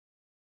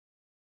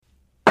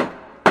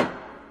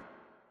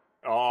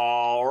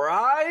All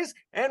rise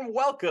and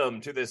welcome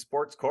to the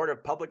sports court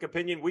of public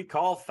opinion we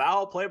call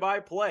Foul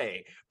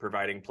Play-by-Play,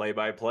 providing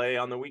play-by-play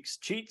on the week's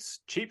cheats,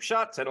 cheap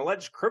shots, and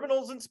alleged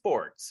criminals in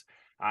sports.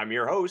 I'm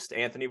your host,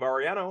 Anthony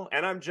Variano,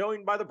 and I'm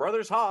joined by the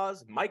brothers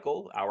Hawes,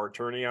 Michael, our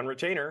attorney on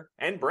retainer,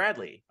 and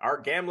Bradley,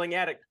 our gambling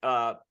addict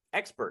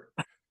expert.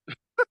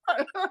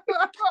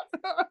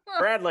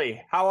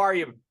 Bradley, how are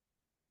you?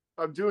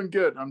 I'm doing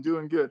good.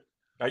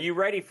 Are you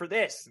ready for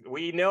this?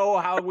 We know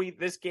how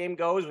this game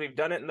goes. We've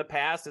done it in the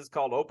past. It's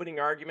called opening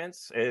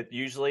arguments. It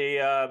usually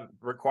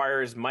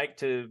requires Mike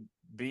to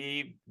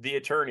be the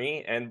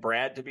attorney and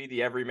Brad to be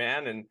the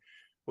everyman. And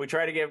we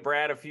try to give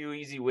Brad a few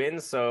easy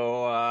wins.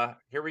 So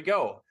here we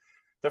go.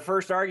 The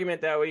first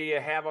argument that we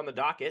have on the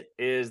docket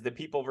is the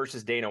People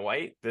versus Dana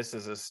White. This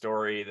is a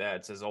story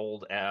that's as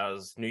old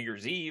as New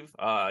Year's Eve.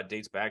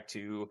 Dates back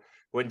to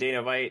when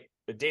Dana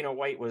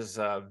White was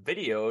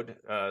videoed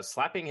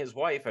slapping his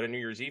wife at a New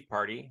Year's Eve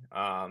party.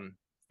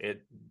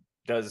 It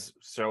does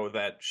show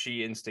that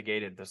she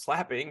instigated the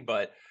slapping,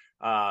 but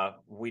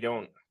we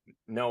don't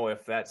know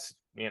if that's,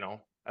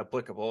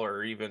 applicable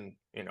or even,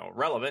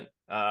 relevant.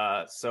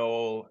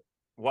 So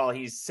while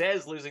he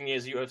says losing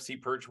his UFC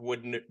perch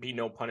wouldn't be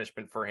no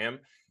punishment for him,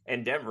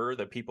 Endeavor,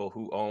 the people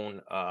who own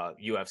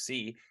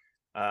UFC,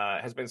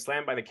 has been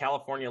slammed by the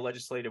California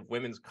Legislative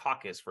Women's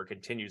Caucus for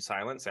continued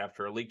silence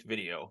after a leaked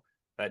video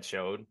that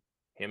showed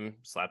him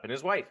slapping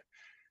his wife.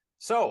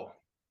 So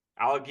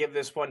I'll give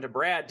this one to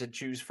Brad to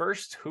choose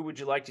first. Who would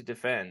you like to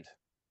defend?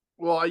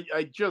 Well,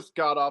 I just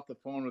got off the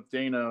phone with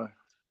Dana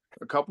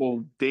a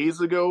couple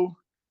days ago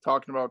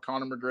talking about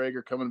Conor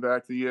McGregor coming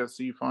back to the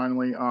UFC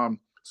finally.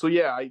 So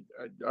yeah,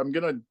 I'm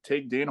gonna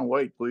take Dana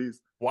White,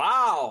 please.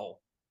 Wow.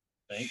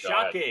 Thank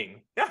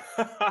Shocking.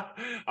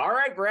 All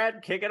right,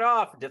 Brad, kick it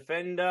off.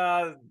 Defend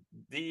oh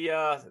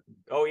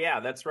yeah,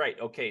 that's right.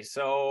 Okay,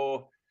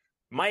 so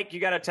Mike, you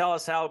got to tell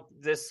us how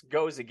this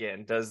goes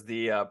again. Does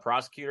the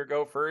prosecutor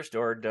go first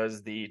or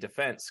does the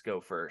defense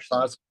go first?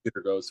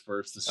 Prosecutor goes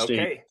first. The state,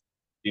 okay.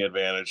 The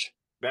advantage.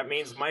 That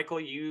means, Michael,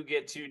 you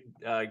get to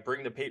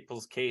bring the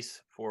people's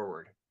case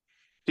forward.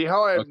 See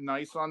how I'm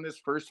nice on this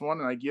first one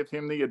and I give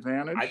him the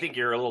advantage? I think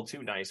you're a little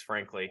too nice,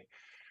 frankly.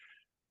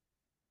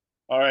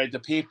 All right, the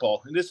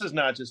people. And this is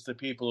not just the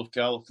people of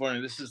California.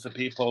 This is the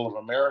people of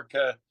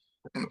America,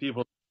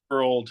 people of the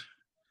world,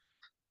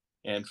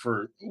 and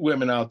for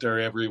women out there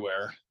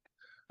everywhere.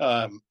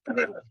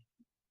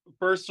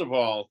 First of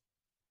all,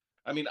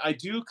 I mean, I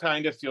do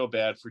kind of feel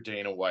bad for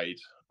Dana White.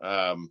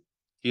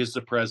 He is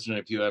the president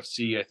of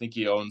UFC. I think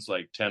he owns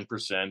like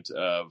 10%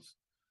 of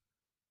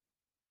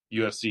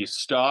UFC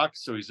stock.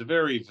 So he's a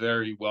very,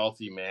 very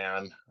wealthy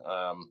man.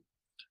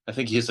 I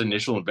think his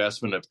initial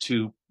investment of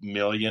 $2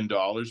 million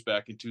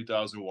back in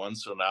 2001.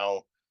 So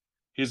now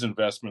his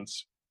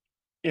investment's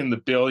in the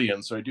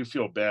billions. So I do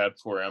feel bad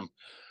for him.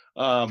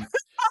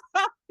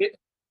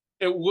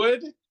 It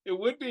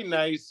would be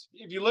nice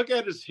if you look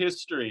at his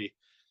history.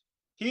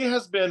 He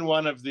has been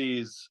one of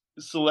these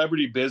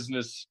celebrity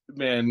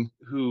businessmen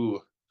who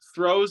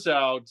throws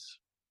out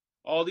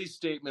all these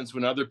statements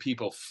when other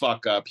people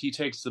fuck up. He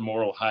takes the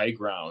moral high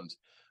ground.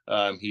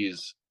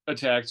 He's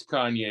attacked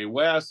Kanye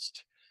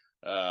West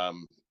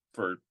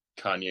for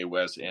Kanye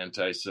West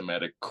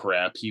anti-Semitic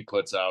crap he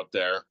puts out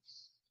there.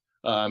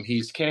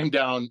 He's came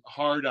down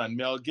hard on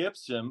Mel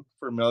Gibson.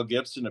 For Mel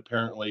Gibson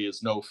apparently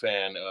is no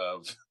fan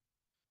of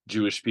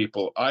Jewish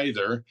people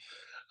either.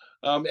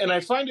 And I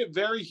find it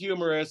very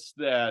humorous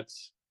that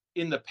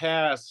in the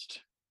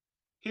past,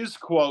 his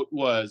quote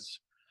was,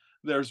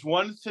 "There's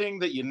one thing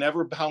that you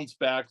never bounce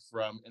back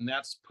from, and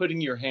that's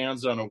putting your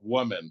hands on a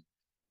woman."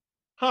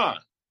 Huh.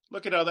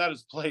 Look at how that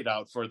has played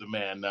out for the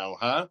man now,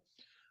 huh?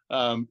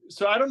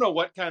 So I don't know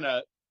what kind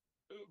of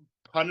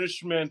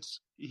punishment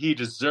he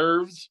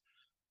deserves.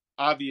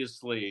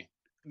 Obviously,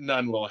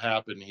 none will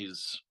happen.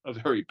 He's a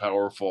very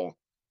powerful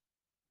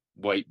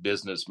white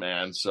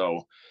businessman,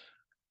 so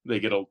they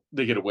get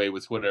away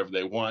with whatever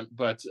they want.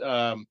 But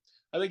I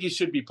think he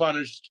should be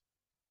punished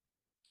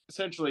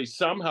essentially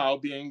somehow,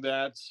 being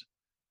that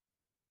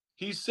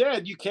he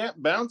said you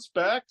can't bounce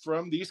back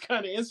from these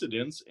kind of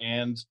incidents,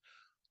 and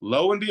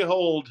lo and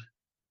behold,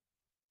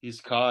 he's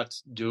caught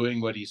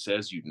doing what he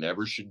says you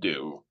never should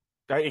do.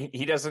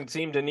 He doesn't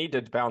seem to need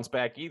to bounce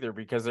back either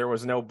because there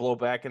was no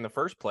blowback in the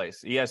first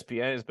place.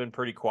 ESPN has been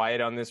pretty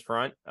quiet on this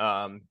front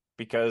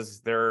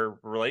because their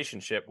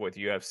relationship with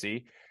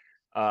UFC.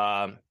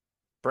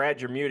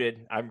 Brad, you're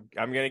muted. I'm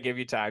going to give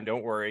you time.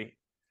 Don't worry.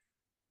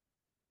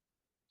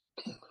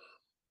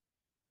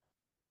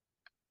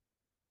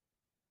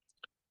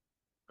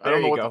 I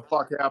don't know what the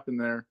fuck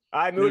happened there.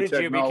 I muted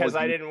you because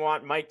I didn't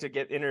want Mike to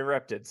get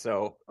interrupted.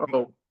 So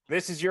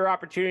this is your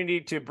opportunity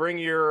to bring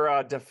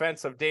your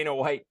defense of Dana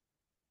White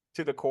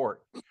to the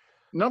court.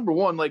 Number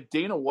one, like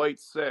Dana White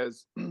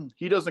says,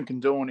 he doesn't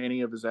condone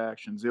any of his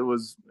actions. It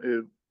was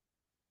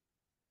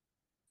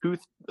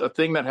a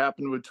thing that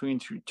happened between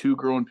two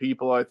grown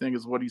people, I think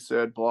is what he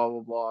said, blah, blah,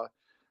 blah.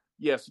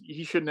 Yes,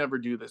 he should never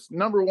do this.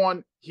 Number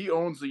one, he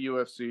owns the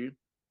UFC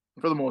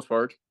for the most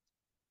part.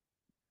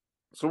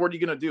 So what are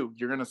you going to do?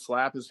 You're going to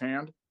slap his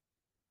hand?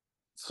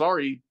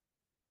 sorry,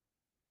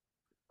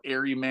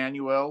 Ari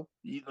Emanuel,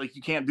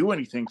 you can't do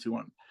anything to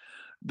him.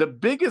 The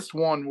biggest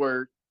one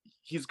where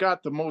he's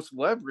got the most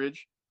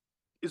leverage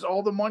is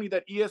all the money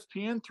that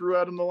ESPN threw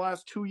at him the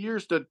last 2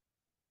 years to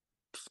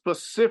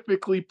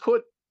specifically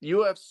put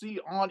UFC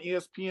on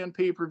ESPN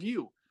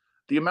pay-per-view.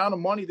 The amount of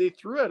money they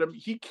threw at him,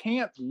 he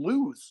can't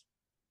lose.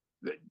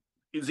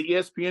 Is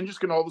ESPN just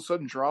going to all of a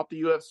sudden drop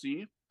the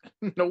UFC?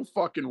 No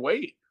fucking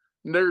way.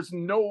 There's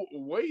no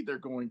way they're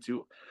going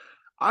to.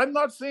 I'm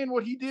not saying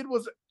what he did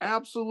was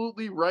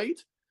absolutely right.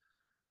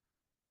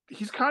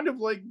 He's kind of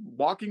like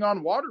walking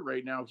on water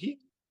right now. He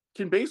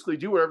can basically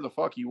do whatever the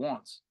fuck he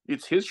wants.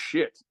 It's his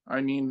shit.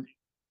 I mean,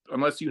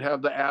 unless you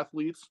have the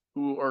athletes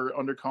who are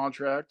under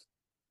contract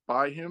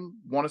by him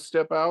want to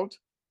step out,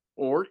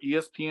 or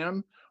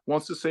ESPN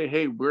wants to say,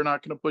 hey, we're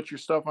not going to put your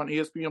stuff on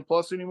ESPN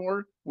Plus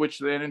anymore, which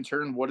then in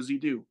turn, what does he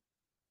do?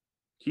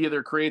 He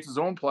either creates his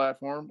own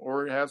platform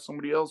or has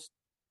somebody else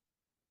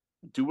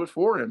do it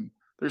for him.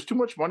 There's too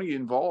much money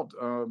involved.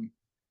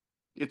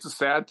 It's a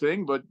sad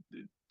thing, but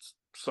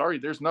sorry,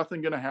 there's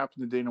nothing going to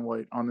happen to Dana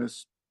White on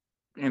this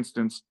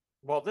instance.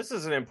 Well, this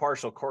is an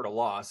impartial court of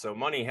law, so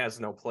money has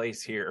no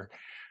place here.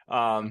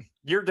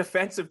 Your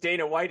defense of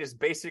Dana White is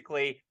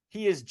basically,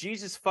 he is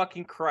Jesus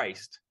fucking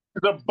Christ.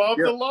 It's above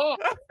the law.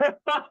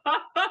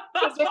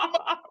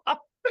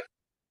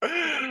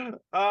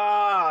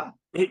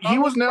 He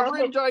was never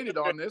indicted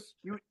on this.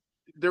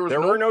 There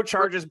were no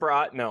charges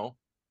brought. No.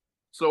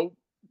 So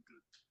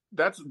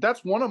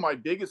that's one of my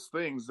biggest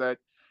things, that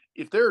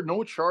if there are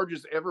no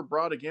charges ever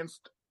brought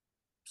against,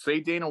 say,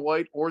 Dana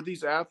White or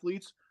these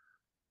athletes,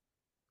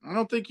 I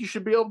don't think you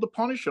should be able to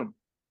punish them.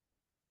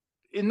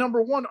 And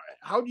number one,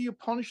 how do you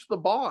punish the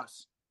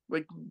boss?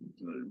 Like,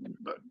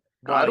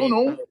 I don't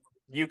know.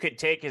 You could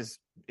take his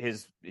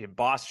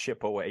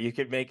boss-ship away. You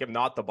could make him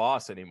not the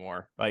boss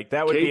anymore. Like,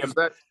 that would be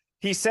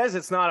he says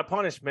it's not a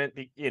punishment,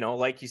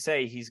 like you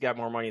say, he's got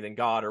more money than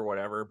God or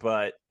whatever,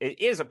 but it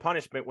is a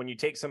punishment when you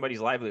take somebody's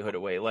livelihood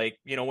away. Like,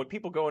 when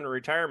people go into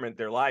retirement,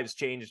 their lives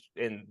change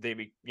and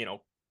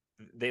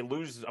they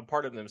lose a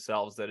part of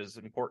themselves that is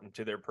important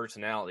to their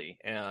personality.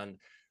 And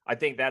I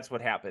think that's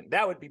what happened.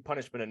 That would be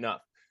punishment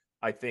enough,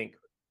 I think,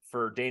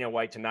 for Dana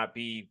White to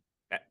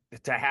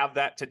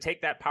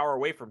take that power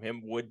away from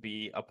him would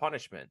be a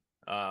punishment.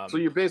 So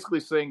you're basically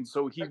saying,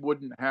 he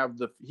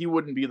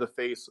wouldn't be the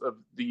face of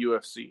the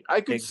UFC. I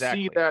could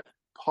see that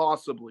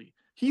possibly.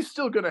 He's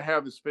still going to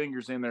have his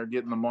fingers in there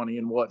getting the money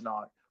and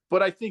whatnot.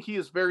 But I think he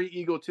is very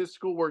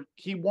egotistical, where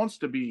he wants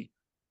to be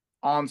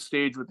on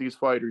stage with these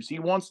fighters. He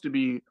wants to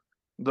be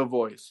the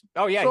voice.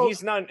 Oh yeah, so,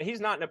 he's not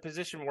in a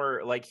position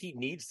where like he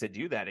needs to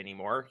do that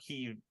anymore.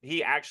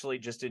 He actually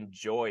just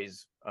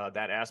enjoys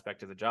that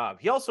aspect of the job.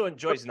 He also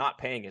enjoys not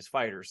paying his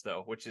fighters,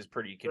 though, which is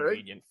pretty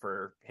convenient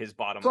for his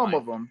bottom line. Some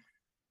of them.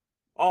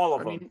 All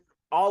of them.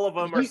 All of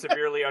them are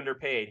severely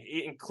underpaid,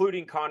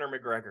 including Conor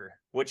McGregor,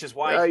 which is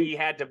why he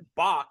had to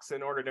box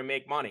in order to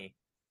make money.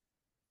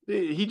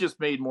 He just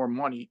made more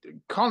money.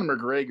 Conor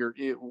McGregor,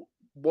 it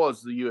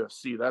was the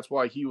UFC. That's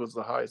why he was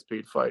the highest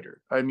paid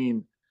fighter. I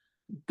mean,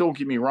 don't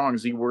get me wrong.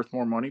 Is he worth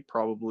more money?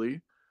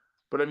 Probably.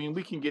 But I mean,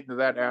 we can get into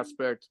that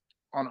aspect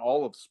on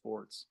all of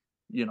sports.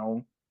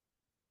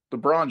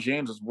 LeBron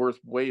James is worth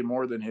way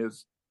more than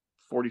his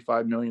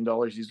 $45 million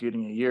he's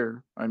getting a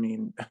year. I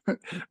mean,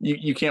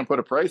 you can't put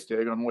a price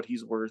tag on what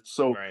he's worth.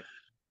 So, right.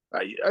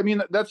 I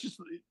mean, it's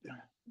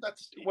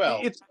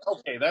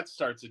okay. That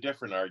starts a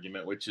different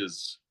argument, which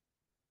is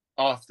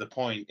off the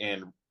point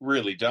and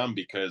really dumb,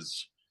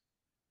 because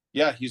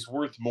yeah, he's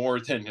worth more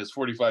than his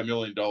 $45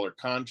 million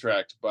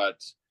contract,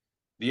 but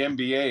the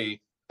NBA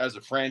as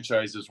a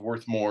franchise is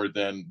worth more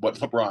than what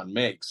LeBron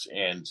makes.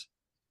 And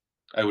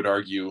I would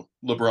argue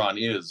LeBron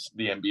is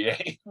the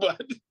NBA,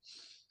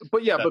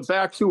 but yeah, but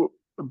back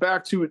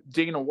to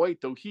Dana White,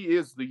 though, he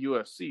is the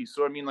UFC.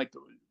 So I mean, like,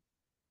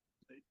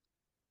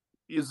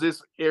 is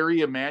this Ari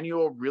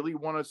Emanuel really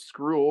want to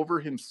screw over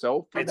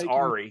himself? It's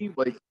Ari. Money?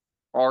 Like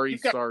Ari,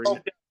 sorry.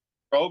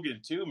 Rogan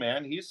too,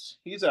 man.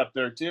 He's up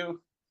there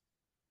too.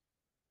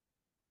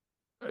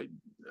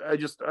 I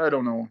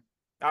don't know.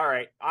 All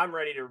right, I'm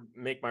ready to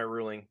make my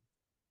ruling.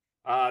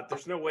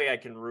 There's no way I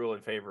can rule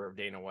in favor of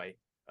Dana White.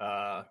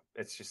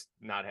 It's just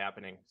not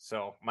happening.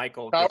 So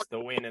Michael gets the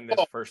win in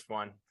this first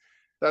one.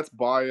 That's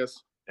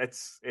bias.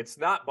 It's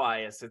not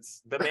bias.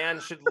 It's the man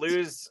should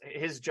lose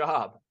his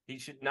job. He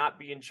should not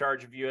be in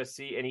charge of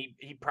UFC, and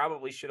he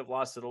probably should have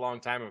lost it a long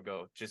time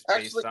ago, just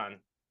based on.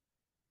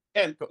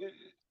 And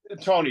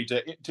Tony,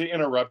 to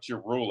interrupt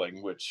your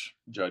ruling, which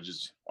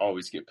judges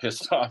always get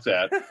pissed off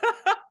at,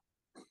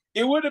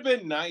 it would have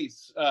been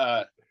nice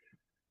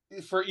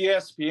for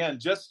ESPN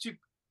just to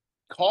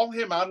call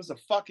him out as a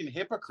fucking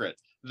hypocrite.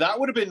 That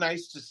would have been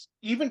nice, to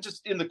even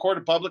just in the court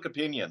of public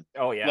opinion.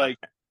 Oh yeah, like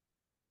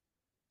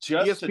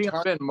just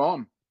ESPN been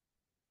mom.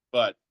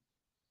 But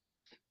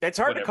it's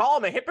hard to call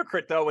him a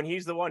hypocrite though when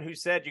he's the one who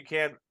said you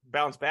can't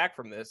bounce back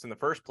from this in the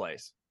first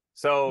place.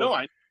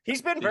 So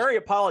he's been very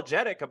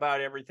apologetic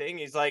about everything.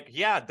 He's like,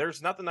 yeah,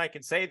 there's nothing I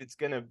can say that's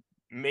going to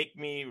make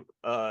me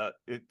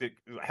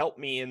help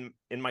me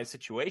in my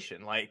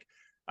situation. Like,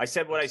 I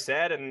said what I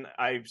said, and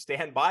I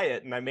stand by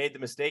it, and I made the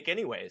mistake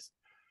anyways.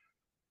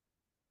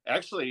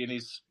 Actually,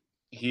 and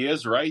he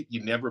is right.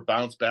 You never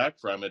bounce back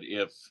from it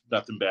if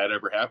nothing bad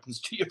ever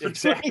happens to you.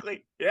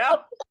 Exactly. Yeah.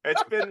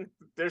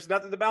 There's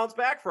nothing to bounce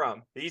back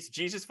from. He's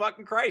Jesus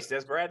fucking Christ,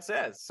 as Brad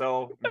says.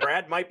 So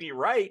Brad might be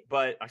right,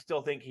 but I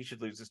still think he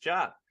should lose his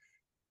job.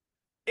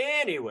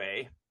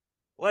 Anyway,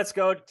 let's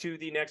go to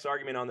the next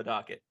argument on the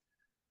docket.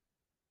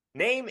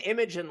 Name,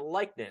 image, and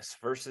likeness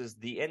versus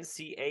the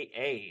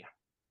NCAA.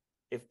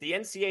 If the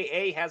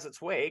NCAA has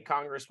its way,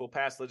 Congress will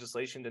pass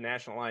legislation to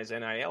nationalize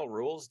NIL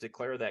rules,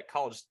 declare that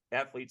college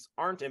athletes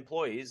aren't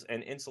employees,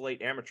 and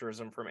insulate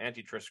amateurism from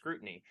antitrust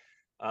scrutiny.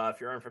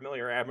 If you're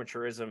unfamiliar,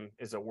 amateurism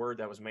is a word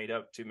that was made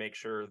up to make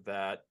sure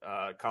that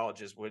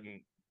colleges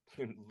wouldn't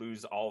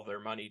lose all of their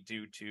money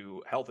due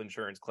to health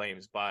insurance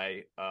claims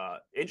by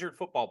injured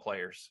football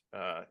players,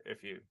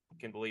 if you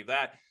can believe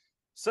that.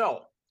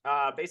 So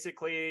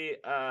basically,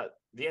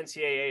 the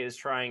NCAA is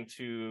trying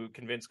to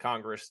convince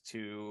Congress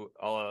to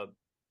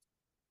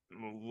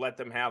let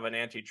them have an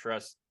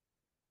antitrust,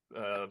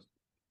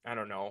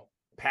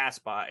 pass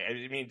by.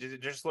 I mean,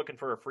 just looking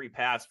for a free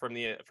pass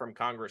from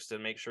Congress to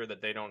make sure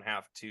that they don't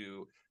have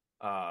to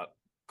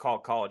call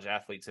college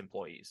athletes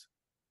employees.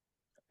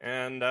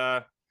 And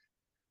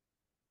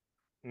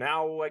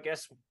now I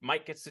guess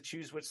Mike gets to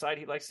choose which side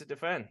he likes to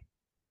defend.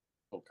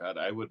 Oh God,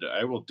 I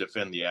will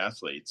defend the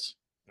athletes.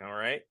 All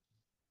right.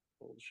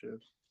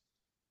 Bullshit.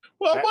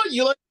 Well, what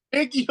you like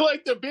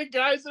the big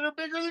guys that are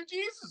bigger than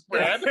Jesus,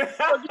 Brad.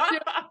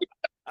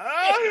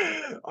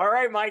 All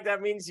right, Mike,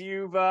 that means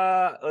you've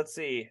let's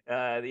see.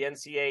 The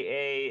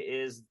NCAA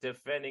is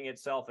defending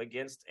itself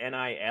against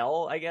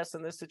NIL, I guess,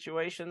 in this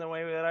situation, the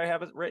way that I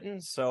have it written.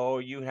 So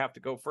you have to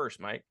go first,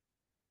 Mike.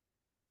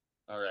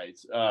 All right.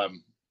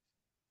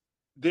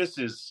 This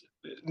is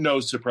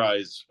no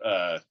surprise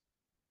that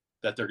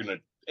they're going to,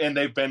 and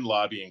they've been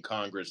lobbying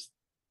Congress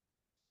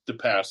the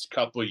past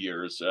couple of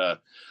years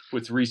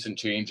with recent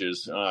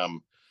changes.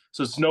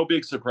 So it's no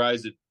big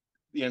surprise that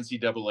the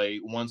NCAA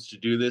wants to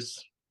do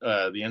this.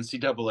 The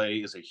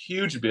NCAA is a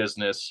huge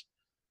business.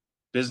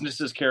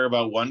 Businesses care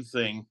about one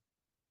thing,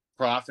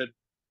 profit,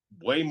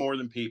 way more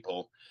than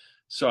people.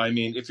 So, I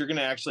mean, if you're going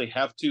to actually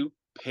have to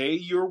pay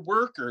your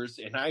workers,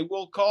 and I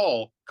will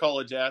call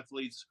college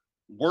athletes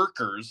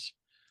workers,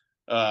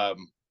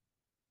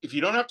 if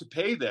you don't have to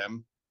pay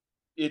them,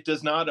 it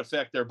does not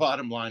affect their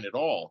bottom line at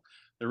all.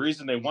 The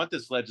reason they want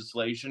this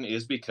legislation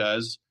is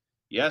because,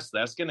 yes,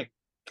 that's going to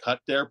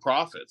cut their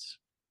profits.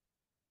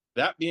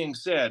 That being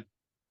said,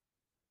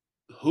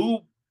 who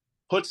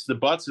puts the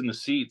butts in the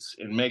seats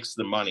and makes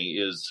the money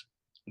is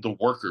the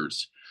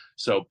workers.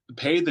 So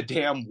pay the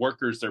damn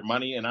workers their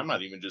money. And I'm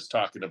not even just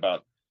talking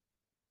about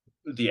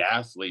the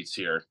athletes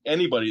here.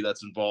 Anybody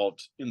that's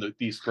involved in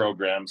these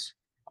programs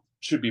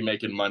should be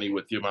making money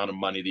with the amount of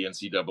money the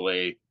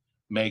NCAA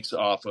makes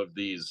off of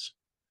these.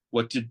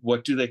 What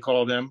do they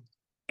call them?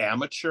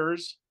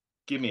 Amateurs?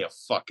 Give me a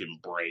fucking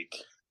break.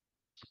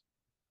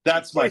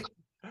 That's my.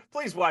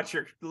 Please watch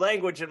your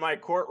language in my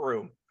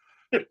courtroom.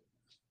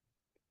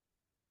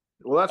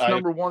 Well, that's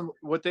number one.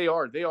 What they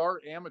are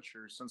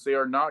amateurs, since they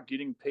are not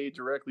getting paid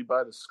directly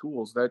by the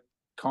schools. That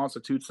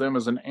constitutes them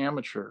as an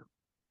amateur.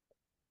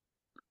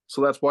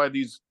 So that's why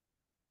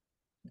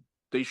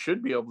they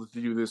should be able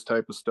to do this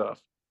type of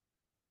stuff.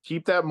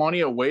 Keep that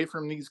money away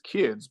from these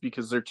kids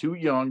because they're too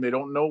young. They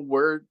don't know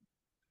where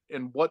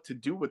and what to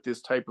do with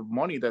this type of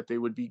money that they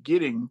would be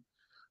getting.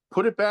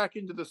 Put it back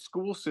into the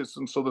school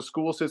system so the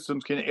school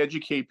systems can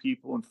educate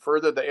people and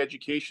further the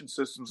education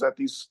systems that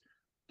these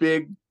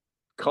big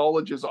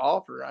colleges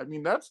offer. I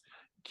mean,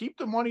 keep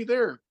the money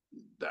there.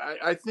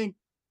 I think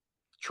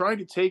trying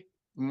to take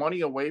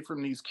money away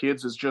from these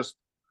kids is just,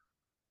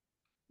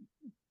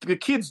 the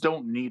kids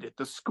don't need it.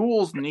 The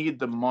schools need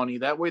the money.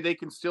 That way they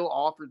can still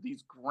offer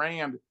these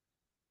grand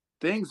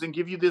things and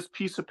give you this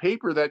piece of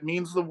paper that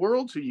means the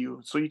world to you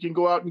so you can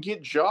go out and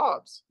get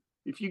jobs.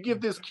 If you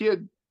give this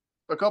kid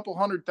a couple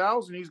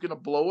 $100,000, he's going to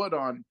blow it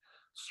on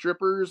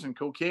strippers and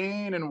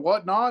cocaine and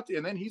whatnot,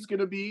 and then he's going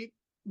to be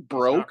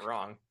broke. Not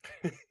wrong.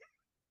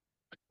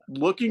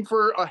 Looking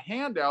for a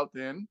handout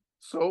then.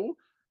 So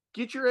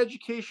get your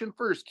education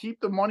first. Keep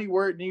the money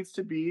where it needs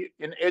to be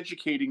in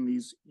educating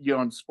these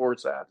young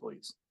sports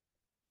athletes.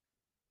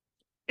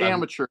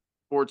 Amateur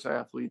sports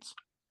athletes.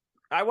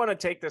 I want to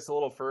take this a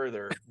little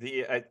further.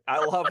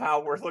 I love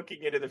how we're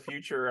looking into the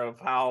future of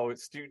how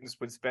students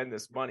would spend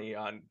this money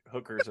on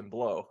hookers and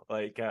blow.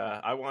 Like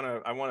I want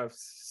to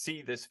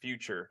see this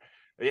future.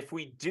 If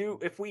we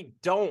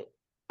don't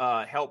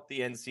help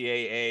the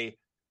NCAA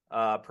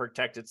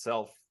protect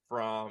itself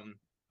from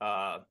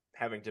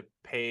having to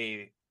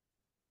pay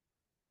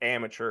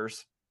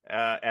amateurs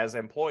as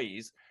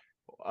employees,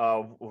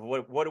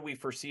 what do we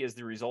foresee as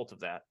the result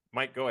of that?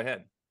 Mike, go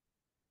ahead.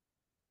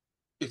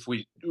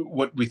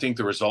 What we think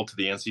the result of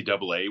the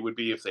NCAA would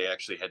be if they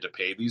actually had to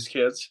pay these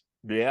kids.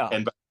 Yeah.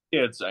 And by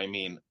kids, I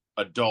mean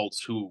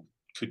adults who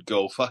could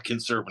go fucking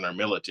serve in our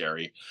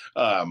military.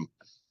 Or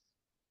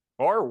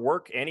or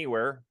work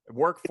anywhere,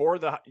 work for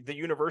the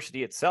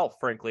university itself,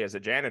 frankly, as a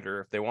janitor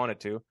if they wanted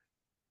to.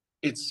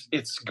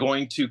 It's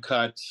going to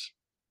cut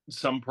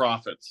some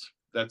profits.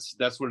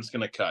 That's what it's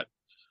going to cut.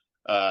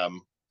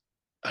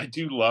 I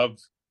do love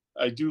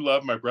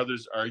my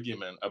brother's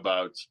argument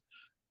about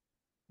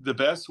the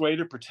best way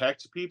to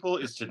protect people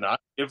is to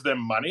not give them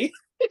money.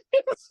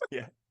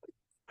 Yeah.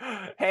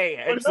 Hey,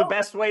 it's the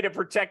best way to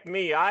protect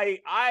me.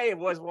 I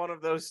was one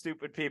of those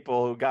stupid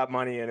people who got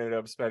money and ended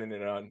up spending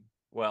it on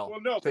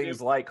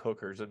things like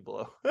hookers and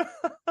blow.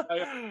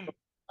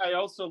 I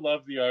also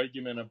love the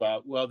argument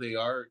about, well, they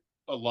are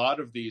a lot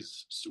of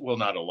these, well,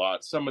 not a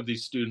lot. Some of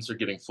these students are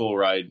getting full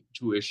ride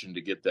tuition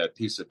to get that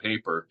piece of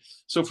paper.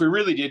 So if we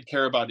really did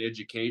care about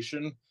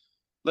education,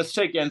 let's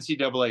take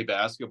NCAA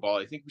basketball.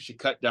 I think we should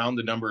cut down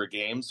the number of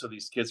games so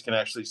these kids can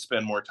actually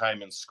spend more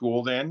time in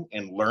school then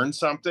and learn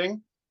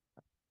something,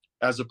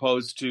 as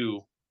opposed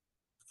to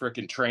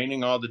freaking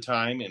training all the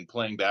time and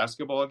playing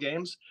basketball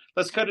games.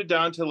 Let's cut it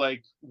down to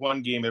like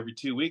one game every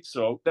 2 weeks.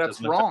 So that's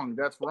wrong.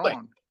 That's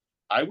wrong.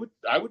 I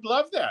would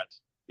love that.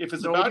 If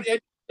it's about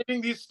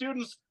educating these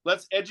students,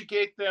 let's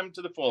educate them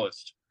to the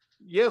fullest.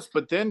 Yes,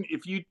 but then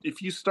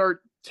if you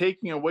start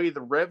taking away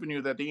the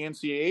revenue that the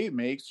NCAA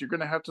makes, you're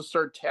going to have to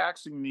start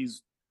taxing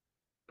these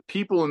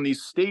people in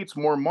these states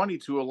more money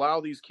to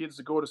allow these kids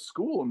to go to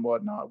school and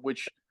whatnot,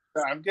 which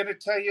I'm going to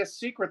tell you a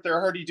secret.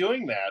 They're already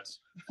doing that.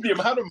 The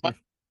amount of money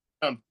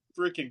on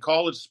freaking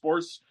college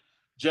sports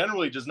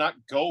generally does not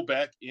go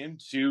back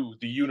into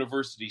the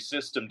university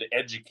system to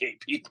educate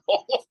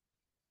people.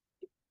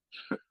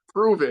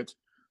 Prove it.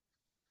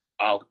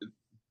 I'll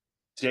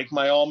take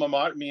my alma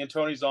mater, me and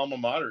Tony's alma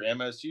mater,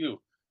 MSU.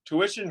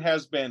 Tuition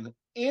has been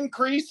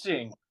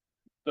increasing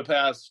the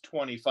past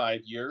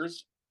 25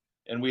 years,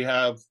 and we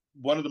have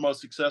one of the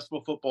most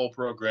successful football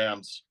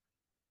programs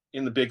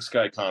in the Big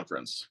Sky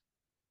Conference.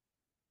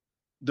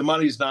 The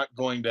money's not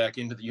going back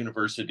into the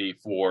university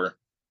for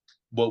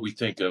what we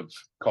think of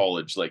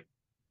college, like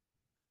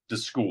the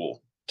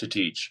school to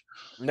teach.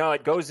 No,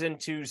 it goes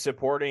into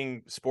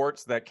supporting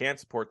sports that can't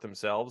support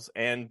themselves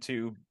and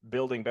to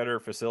building better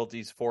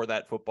facilities for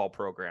that football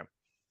program.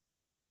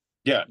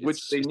 Yeah,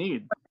 which they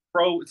need.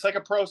 It's like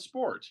a pro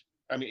sport.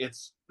 I mean,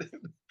 it's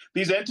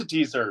these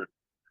entities are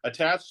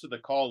attached to the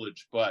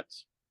college, but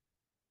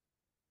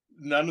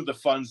none of the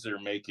funds they're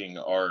making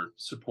are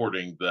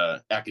supporting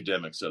the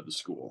academics of the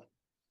school.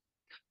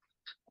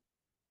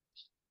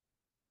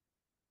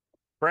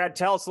 Brad,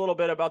 tell us a little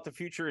bit about the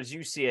future as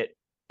you see it.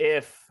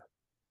 If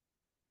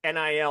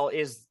NIL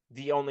is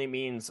the only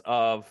means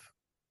of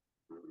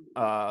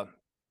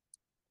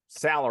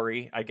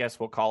salary, I guess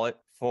we'll call it,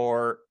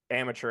 for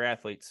amateur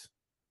athletes.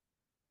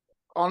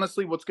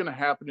 Honestly, what's going to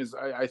happen is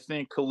I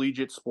think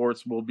collegiate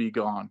sports will be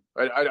gone.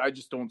 I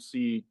just don't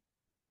see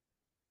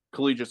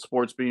collegiate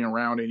sports being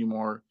around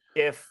anymore.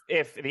 If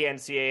the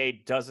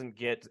NCAA doesn't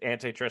get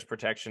antitrust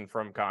protection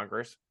from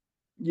Congress.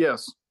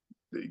 Yes.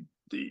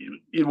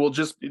 It will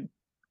just...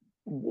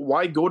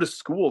 why go to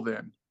school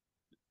then?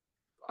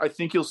 I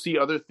think you'll see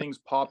other things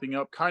popping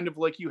up, kind of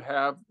like you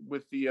have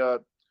with the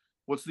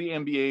what's the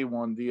NBA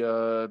one,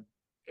 the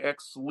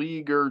X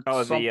League or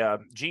the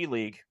G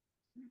League.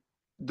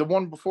 The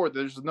one before,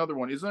 there's another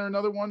one. Isn't there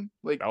another one?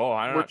 Like,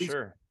 I'm not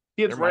sure.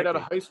 Kids right out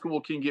of high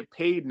school can get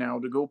paid now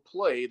to go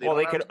play. They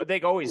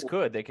always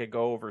could. They could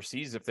go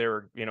overseas if they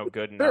were,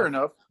 good enough. Fair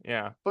enough.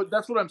 Yeah. But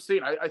that's what I'm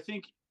saying. I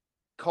think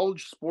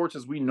college sports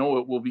as we know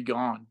it will be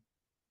gone.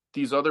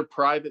 These other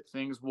private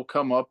things will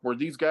come up where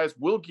these guys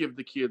will give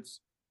the kids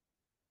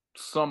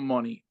some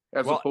money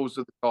as opposed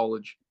to the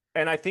college.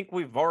 And I think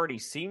we've already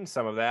seen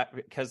some of that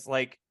because,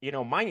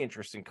 my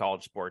interest in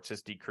college sports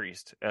has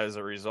decreased as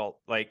a result.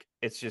 Like,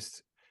 it's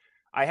just,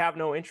 I have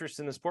no interest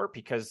in the sport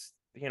because,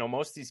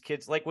 most of these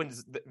kids, like when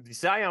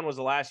Zion was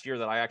the last year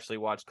that I actually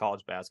watched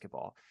college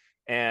basketball.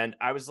 And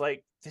I was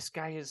like, this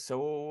guy is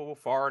so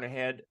far and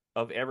ahead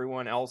of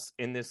everyone else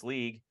in this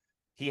league.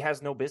 He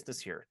has no business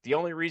here. The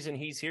only reason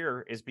he's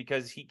here is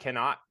because he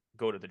cannot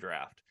go to the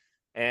draft.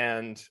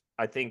 And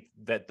I think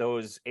that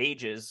those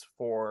age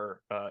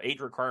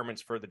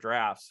requirements for the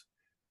drafts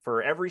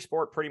for every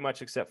sport, pretty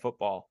much except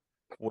football,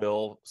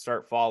 will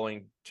start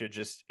falling to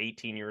just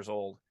 18 years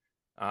old.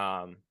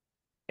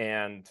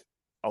 And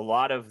a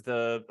lot of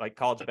the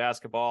college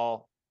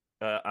basketball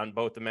on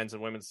both the men's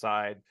and women's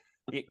side,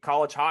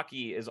 college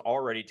hockey is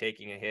already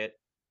taking a hit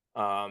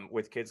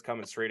with kids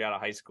coming straight out of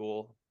high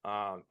school,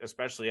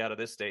 especially out of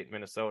this state,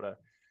 Minnesota.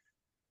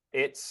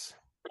 It's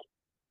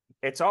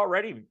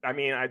already,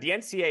 the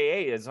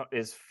NCAA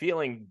is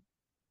feeling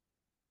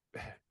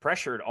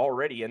pressured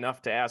already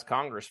enough to ask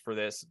Congress for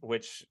this,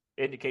 which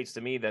indicates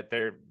to me that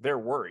they're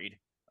worried.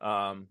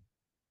 And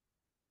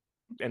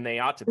they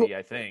ought to be,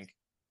 I think.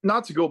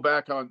 Not to go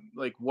back on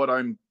what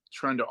I'm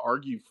trying to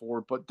argue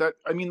for, but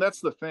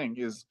that's the thing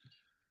is,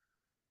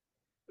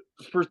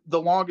 for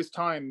the longest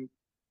time,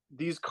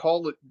 the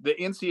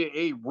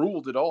NCAA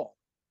ruled it all.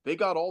 They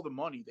got all the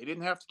money. They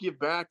didn't have to give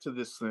back to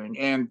this thing.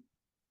 And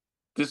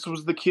this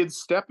was the kids'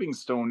 stepping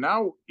stone.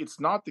 Now it's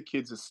not the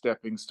kids'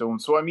 stepping stone.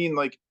 So,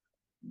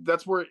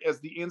 that's where, as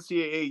the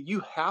NCAA,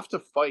 you have to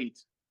fight,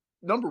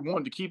 number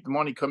one, to keep the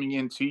money coming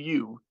in to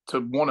you, to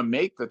want to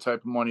make the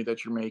type of money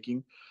that you're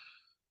making.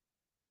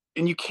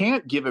 And you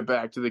can't give it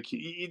back to the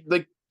kid.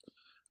 Like,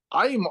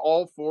 I am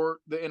all for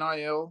the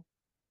NIL.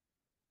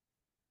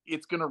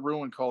 It's going to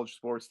ruin college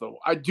sports, though.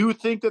 I do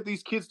think that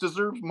these kids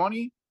deserve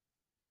money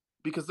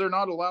because they're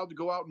not allowed to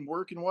go out and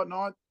work and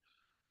whatnot.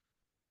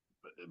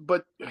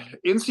 But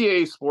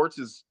NCAA sports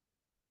is,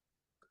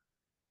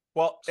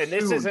 well, and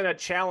this soon. isn't a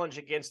challenge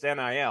against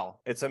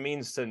NIL. It's a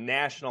means to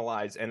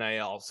nationalize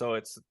NIL. So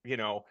it's,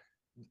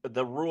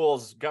 the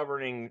rules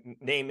governing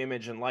name,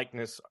 image, and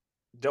likeness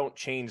don't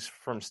change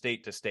from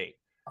state to state.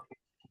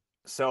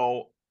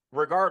 So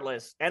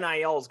regardless,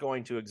 NIL is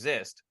going to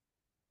exist.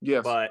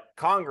 Yes. But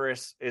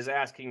Congress is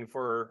asking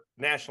for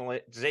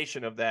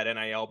nationalization of that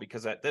NIL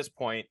because at this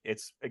point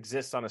it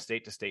exists on a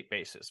state to state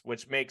basis,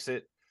 which makes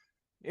it,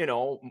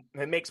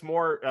 it makes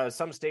more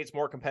some states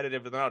more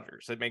competitive than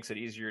others. It makes it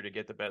easier to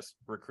get the best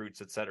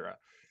recruits, etc.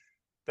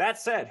 That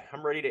said,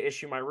 I'm ready to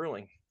issue my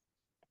ruling.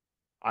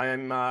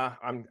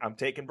 I'm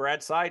taking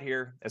Brad's side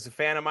here as a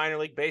fan of minor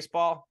league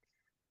baseball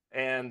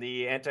and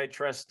the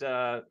antitrust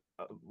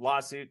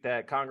lawsuit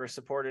that Congress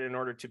supported in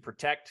order to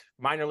protect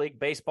minor league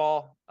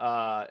baseball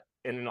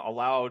and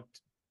allowed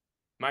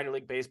minor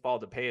league baseball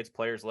to pay its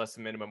players less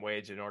than minimum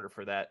wage in order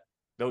for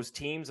those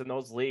teams and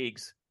those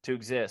leagues to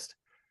exist.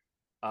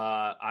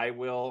 I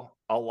will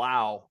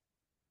allow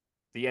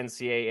the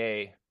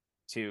NCAA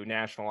to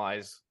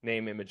nationalize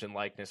name, image, and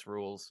likeness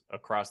rules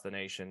across the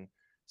nation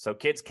so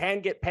kids can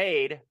get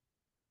paid,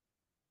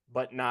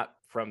 but not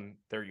from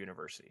their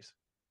universities.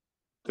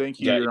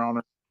 Thank you, Your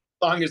Honor.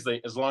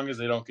 As long as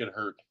they don't get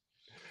hurt.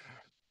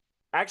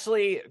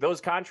 Actually, those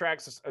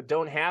contracts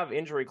don't have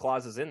injury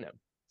clauses in them,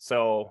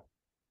 so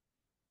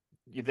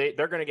they're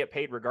going to get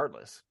paid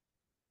regardless.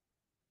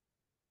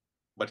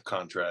 What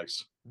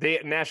contracts? The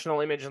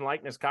national image and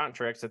likeness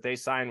contracts that they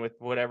sign with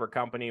whatever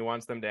company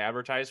wants them to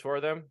advertise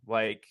for them.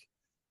 Like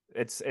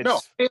it's no,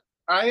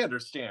 I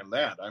understand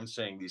that. I'm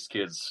saying these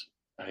kids,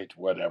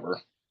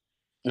 whatever.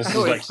 This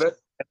is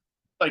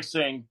like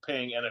saying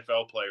paying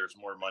NFL players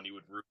more money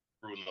would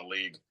ruin the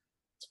league.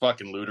 It's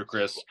fucking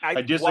ludicrous.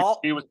 I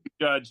disagree with the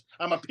judge.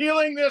 I'm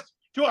appealing this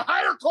to a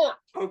higher court.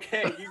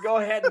 Okay, you go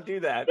ahead and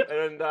do that.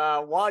 And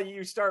while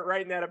you start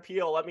writing that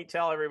appeal, let me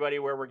tell everybody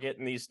where we're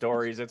getting these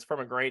stories. It's from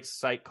a great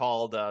site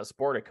called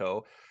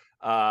Sportico.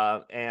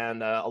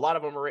 And a lot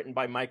of them are written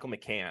by Michael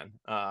McCann.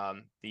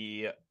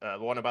 The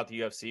one about the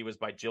UFC was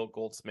by Jill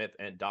Goldsmith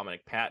and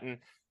Dominic Patton.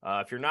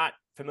 If you're not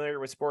familiar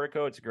with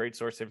Sportico, it's a great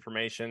source of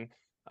information.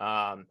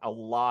 A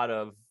lot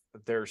of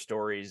their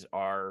stories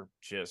are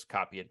just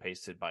copy and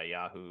pasted by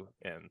Yahoo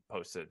and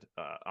posted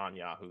on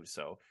Yahoo.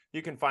 So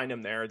you can find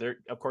them there.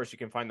 Of course, you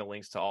can find the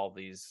links to all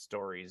these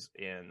stories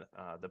in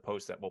the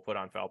post that we'll put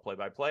on Foul Play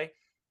by Play.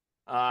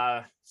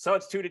 So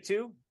it's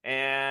 2-2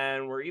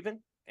 and we're even.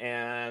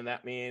 And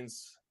that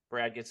means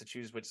Brad gets to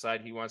choose which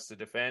side he wants to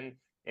defend.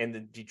 And the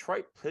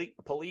Detroit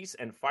Police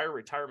and Fire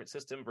Retirement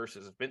System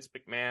versus Vince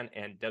McMahon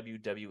and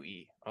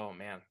WWE. Oh,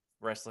 man.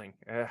 Wrestling.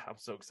 I'm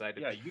so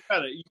excited. Yeah, you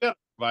gotta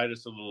provide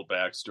us a little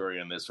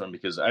backstory on this one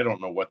because I don't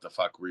know what the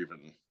fuck we're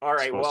even. All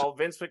right. Well,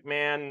 Vince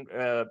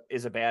McMahon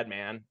is a bad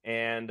man,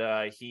 and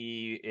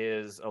he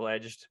is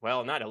alleged.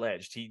 Well, not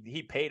alleged.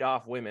 He paid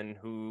off women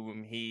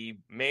whom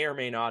he may or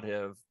may not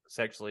have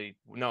sexually.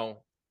 No,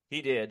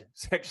 he did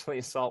sexually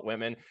assault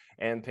women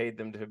and paid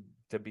them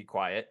to be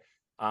quiet.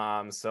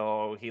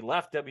 So he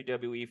left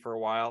WWE for a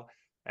while.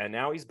 And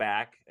now he's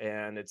back,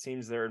 and it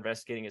seems they're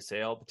investigating a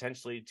sale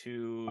potentially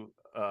to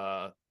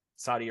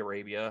Saudi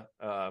Arabia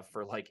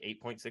for like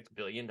 $8.6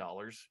 billion,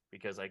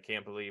 because I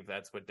can't believe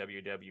that's what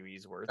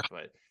WWE's worth,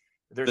 but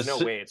there's no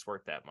way it's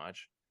worth that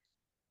much.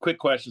 Quick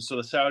question. So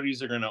the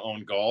Saudis are going to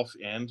own golf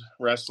and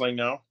wrestling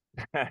now?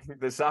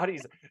 The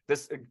Saudis,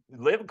 this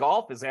Live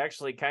Golf is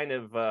actually kind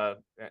of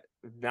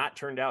not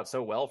turned out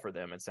so well for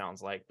them, it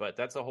sounds like, but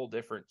that's a whole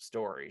different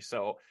story.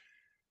 So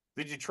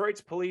the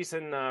Detroit's Police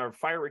and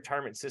Fire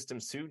Retirement System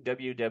sued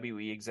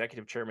WWE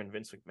Executive Chairman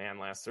Vince McMahon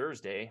last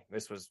Thursday.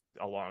 This was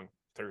a long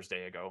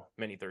Thursday ago,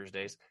 many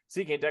Thursdays,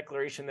 seeking a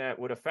declaration that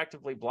would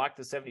effectively block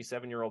the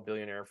 77-year-old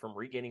billionaire from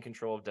regaining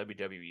control of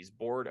WWE's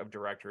board of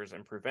directors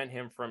and prevent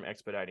him from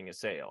expediting a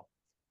sale.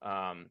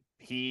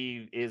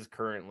 He is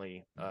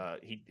currently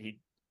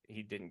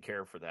he didn't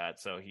care for that,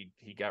 so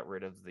he got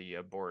rid of the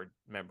board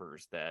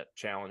members that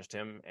challenged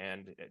him,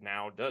 and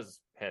now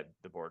does head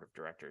the board of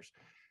directors.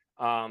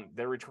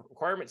 The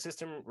requirement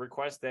system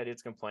requests that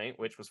its complaint,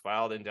 which was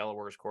filed in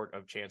Delaware's Court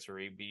of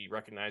Chancery, be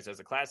recognized as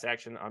a class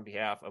action on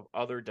behalf of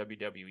other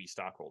WWE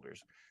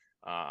stockholders.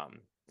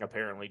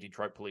 Apparently,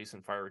 Detroit Police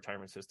and Fire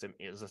Retirement System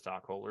is a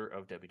stockholder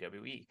of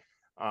WWE.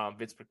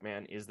 Vince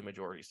McMahon is the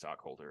majority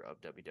stockholder of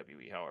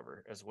WWE,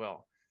 however, as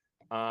well.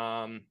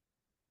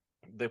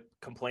 The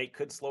complaint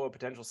could slow a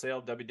potential sale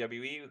of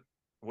WWE,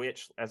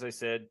 which, as I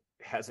said,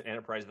 has an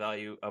enterprise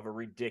value of a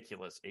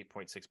ridiculous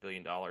 $8.6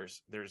 billion.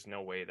 There's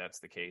no way that's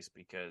the case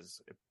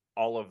because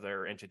all of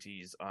their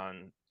entities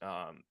on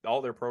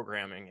all their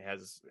programming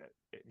has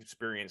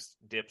experienced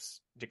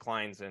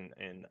declines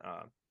in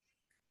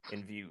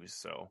views.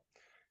 So,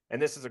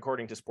 and this is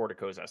according to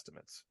Sportico's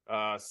estimates.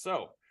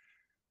 So,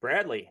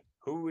 Bradley,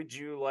 who would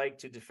you like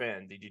to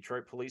defend? The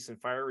Detroit Police and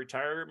Fire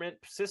Retirement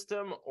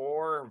System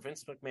or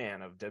Vince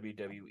McMahon of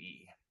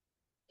WWE?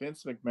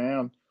 Vince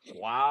McMahon.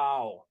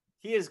 Wow.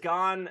 He has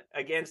gone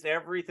against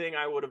everything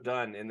I would have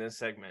done in this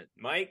segment.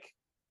 Mike,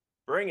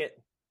 bring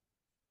it.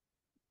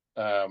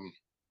 I'm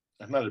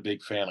not a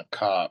big fan of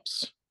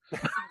cops.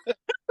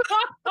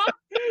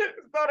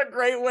 It's not a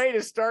great way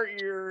to start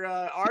your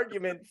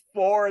argument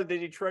for the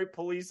Detroit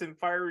Police and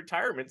Fire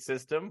Retirement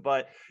System,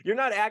 but you're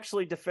not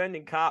actually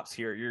defending cops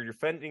here. You're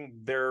defending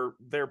their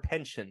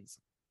pensions.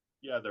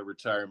 Yeah, their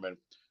retirement.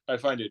 I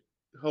find it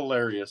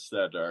hilarious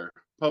that our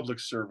public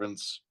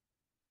servants'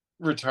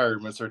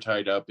 retirements are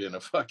tied up in a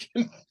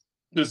fucking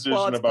decision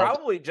Well, it's about.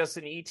 probably just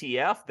an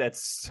ETF that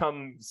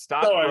some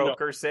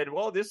stockbroker said,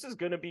 well, this is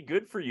going to be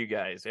good for you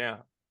guys. Yeah.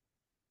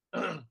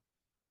 I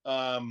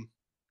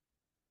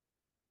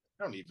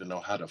don't even know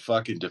how to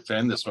fucking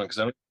defend this one because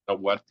I don't know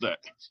what the.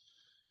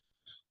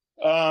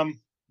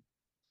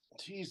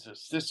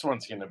 Jesus, this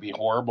one's going to be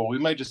horrible. We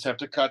might just have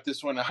to cut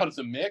this one out of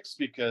the mix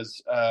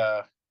because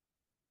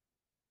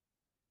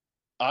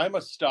I'm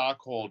a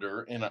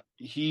stockholder and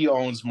he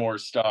owns more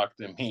stock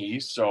than me,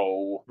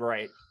 so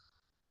right.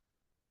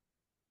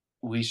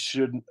 We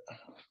shouldn't.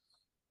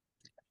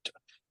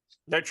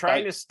 They're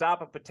trying to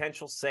stop a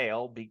potential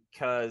sale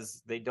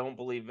because they don't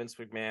believe Vince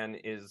McMahon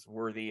is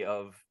worthy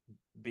of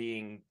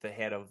being the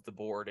head of the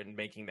board and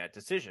making that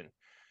decision.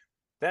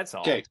 That's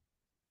all. Okay.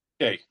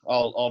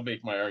 I'll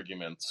make my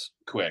arguments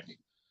quick.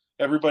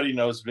 Everybody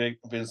knows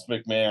Vince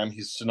McMahon.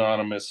 He's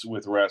synonymous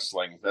with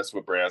wrestling. That's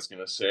what Brad's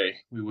going to say.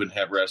 We wouldn't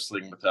have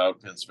wrestling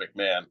without Vince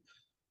McMahon.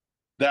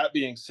 That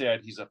being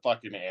said, he's a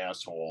fucking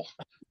asshole,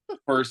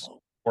 first and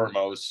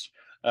foremost.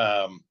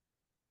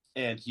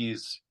 And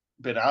he's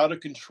been out of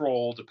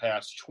control the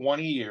past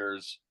 20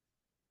 years.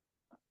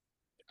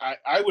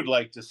 I would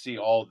like to see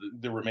all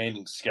the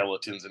remaining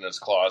skeletons in his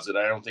closet.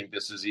 I don't think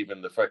this is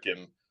even the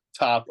fucking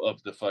top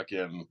of the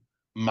fucking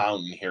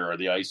mountain here, or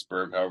the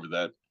iceberg, however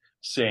that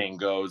saying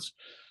goes.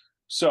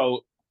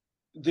 So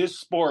this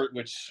sport,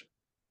 which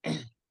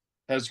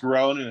has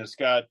grown and it's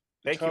got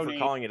Thank you for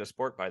calling it a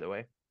sport, by the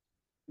way.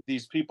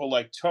 These people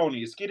like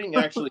Tony, is getting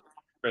actually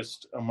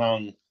interest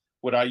among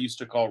what I used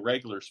to call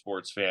regular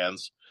sports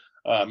fans.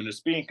 And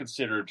it's being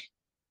considered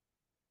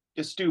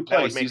a stew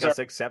place. That would make us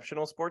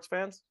exceptional sports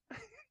fans?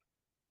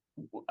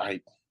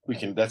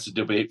 That's a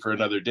debate for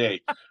another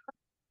day.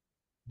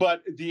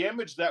 But the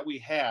image that we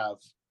have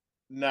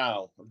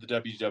now of the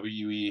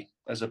WWE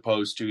as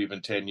opposed to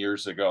even 10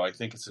 years ago, I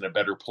think it's in a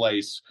better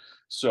place.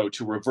 So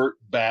to revert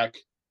back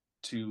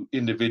to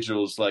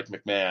individuals like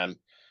McMahon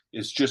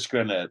is just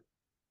going to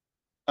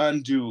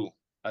undo,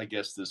 I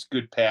guess, this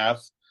good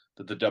path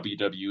that the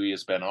WWE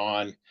has been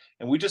on.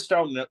 And we just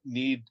don't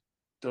need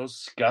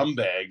those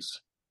scumbags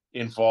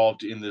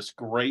involved in this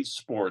great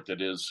sport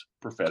that is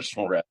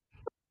professional wrestling.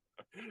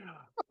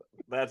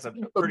 That's a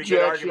pretty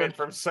good argument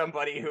from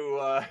somebody who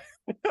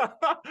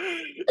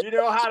you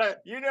know how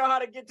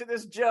to get to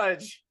this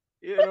judge.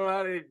 You know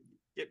how to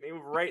get me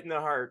right in the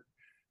heart.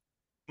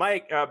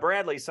 Mike,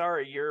 Bradley,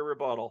 sorry, your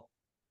rebuttal.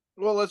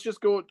 Well, let's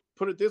just go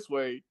put it this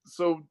way.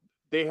 So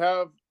they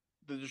have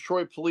the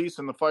Detroit Police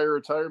and the Fire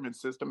Retirement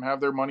System have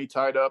their money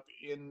tied up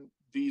in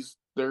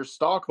their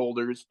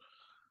stockholders.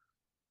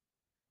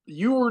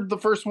 You were the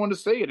first one to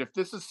say it. If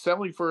this is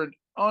selling for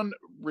an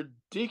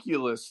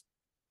ridiculous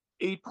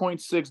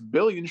 $8.6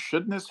 billion,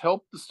 shouldn't this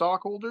help the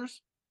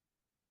stockholders?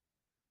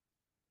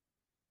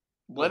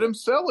 Let them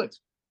sell it.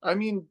 I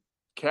mean,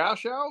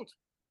 cash out.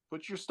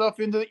 Put your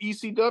stuff into the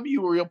ECW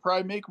where you'll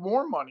probably make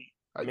more money.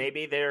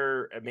 Maybe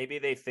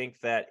they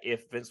think that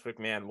if Vince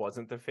McMahon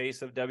wasn't the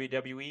face of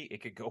WWE,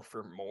 it could go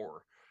for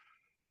more.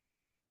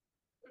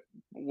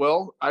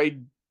 Well,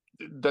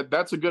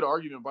 that's a good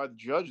argument by the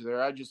judge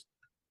there.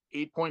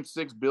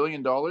 $8.6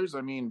 billion.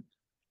 I mean,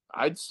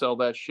 I'd sell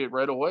that shit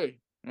right away.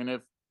 And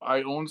if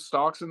I own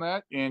stocks in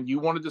that and you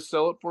wanted to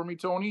sell it for me,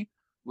 Tony,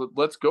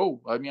 let's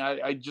go. I mean,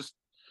 I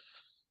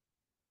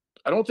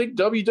don't think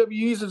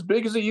WWE is as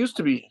big as it used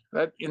to be.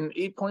 That in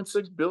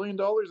 $8.6 billion,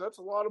 that's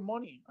a lot of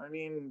money. I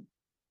mean,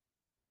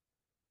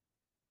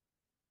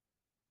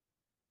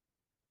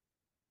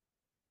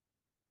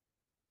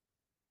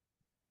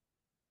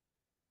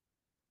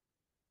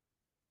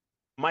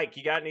 Mike,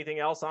 you got anything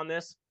else on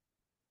this?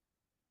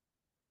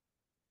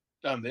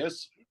 On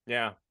this?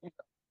 Yeah.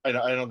 I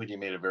don't think he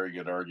made a very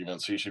good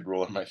argument, so you should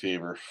rule in my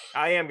favor.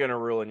 I am going to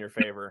rule in your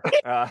favor.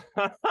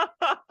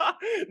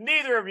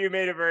 Neither of you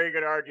made a very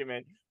good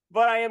argument,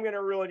 but I am going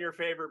to rule in your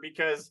favor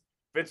because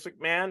Vince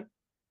McMahon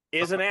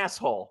is an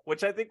asshole,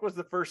 which I think was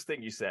the first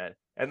thing you said.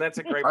 And that's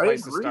a great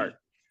place to start.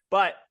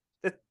 But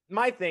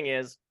my thing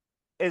is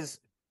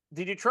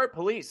the Detroit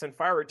Police and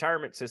Fire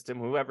Retirement System,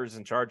 whoever's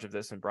in charge of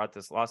this and brought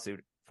this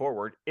lawsuit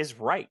forward, is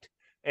right.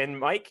 And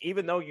Mike,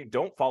 even though you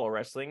don't follow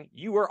wrestling,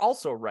 you were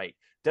also right.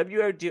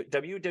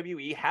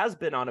 WWE has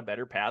been on a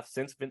better path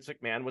since Vince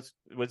McMahon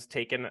was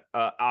taken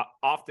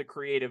off the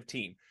creative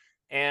team.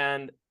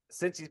 And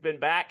since he's been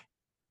back,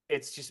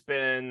 it's just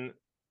been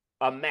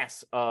a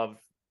mess of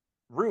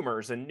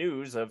rumors and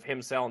news of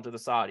him selling to the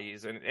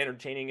Saudis and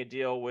entertaining a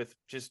deal with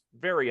just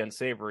very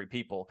unsavory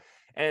people.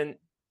 And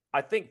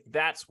I think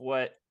that's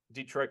what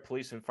Detroit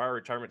Police and Fire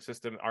Retirement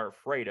System are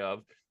afraid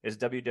of, is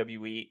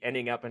WWE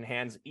ending up in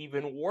hands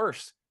even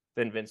worse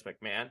than Vince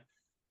McMahon,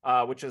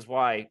 which is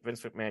why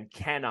Vince McMahon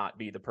cannot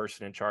be the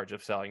person in charge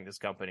of selling this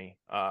company,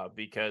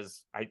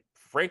 because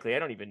frankly, I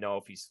don't even know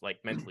if he's like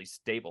mentally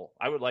stable.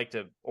 I would like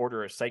to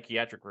order a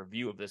psychiatric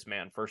review of this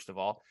man, first of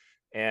all.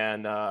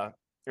 And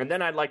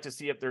then I'd like to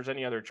see if there's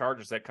any other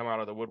charges that come out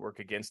of the woodwork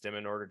against him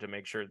in order to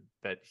make sure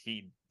that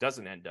he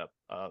doesn't end up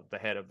the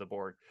head of the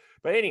board.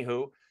 But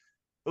anywho,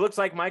 it looks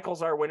like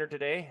Michael's our winner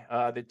today.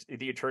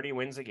 The attorney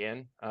wins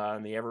again.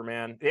 And the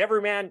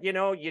Everman, you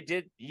know, you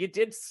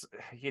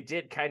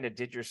did kind of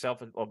did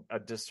yourself a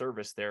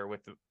disservice there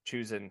with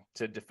choosing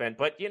to defend.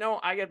 But you know,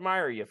 I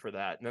admire you for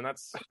that. And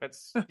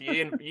that's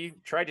you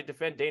tried to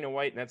defend Dana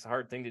White, and that's a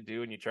hard thing to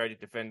do. And you tried to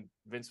defend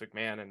Vince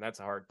McMahon, and that's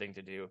a hard thing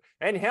to do.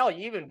 And hell,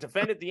 you even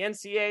defended the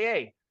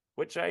NCAA,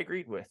 which I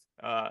agreed with,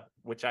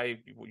 which I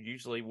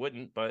usually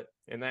wouldn't, but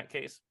in that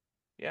case,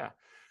 yeah.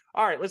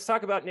 All right, let's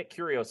talk about Nick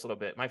Kyrgios a little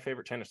bit, my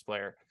favorite tennis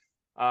player.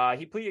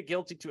 He pleaded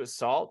guilty to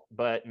assault,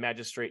 but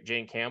Magistrate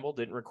Jane Campbell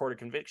didn't record a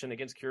conviction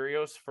against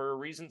Kyrgios for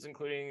reasons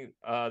including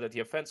that the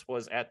offense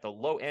was at the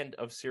low end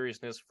of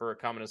seriousness for a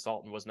common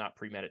assault and was not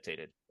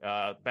premeditated.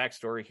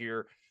 Backstory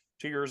here,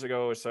 2 years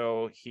ago or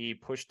so, he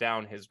pushed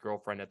down his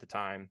girlfriend at the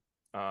time,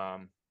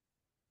 and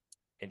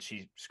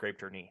she scraped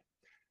her knee.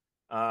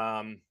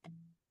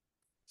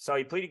 So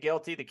he pleaded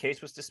guilty. The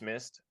case was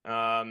dismissed.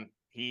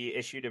 He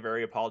issued a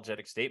very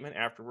apologetic statement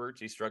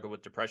afterwards. He struggled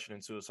with depression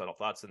and suicidal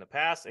thoughts in the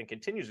past and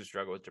continues to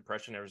struggle with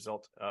depression as a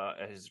result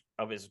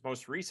of his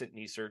most recent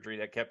knee surgery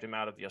that kept him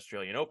out of the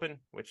Australian Open,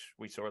 which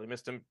we sorely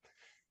missed him.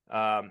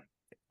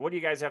 What do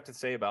you guys have to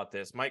say about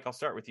this? Mike, I'll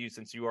start with you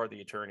since you are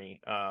the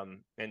attorney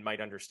and might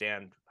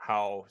understand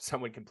how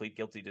someone can plead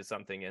guilty to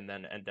something and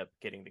then end up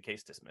getting the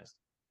case dismissed.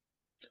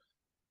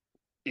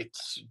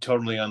 It's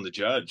totally on the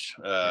judge.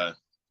 I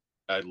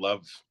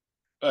love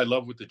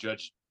what the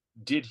judge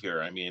did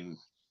here. I mean,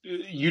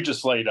 you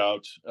just laid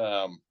out,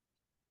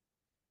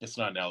 it's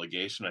not an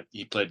allegation.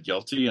 He pled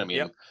guilty. I mean,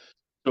 yep.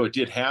 So it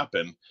did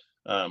happen.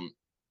 I'm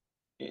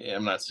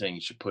not saying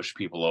you should push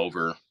people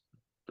over.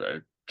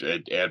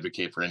 I'd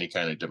advocate for any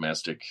kind of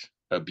domestic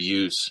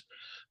abuse.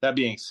 That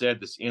being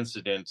said, this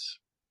incident,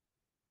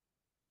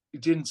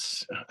 it didn't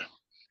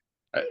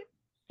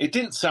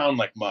sound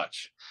like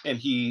much, and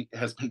he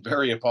has been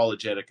very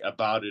apologetic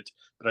about it.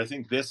 But I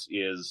think this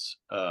is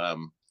a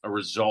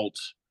result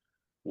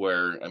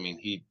where, I mean,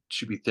 he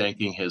should be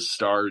thanking his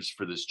stars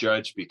for this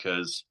judge,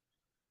 because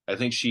I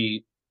think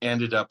she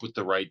ended up with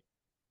the right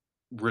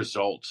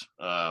result,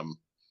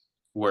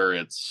 where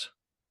it's,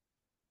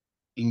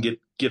 you can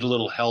get a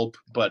little help,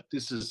 but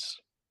this is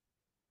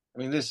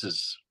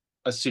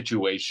a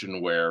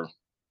situation where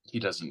he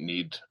doesn't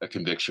need a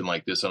conviction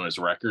like this on his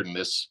record, and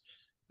this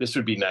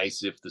would be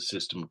nice if the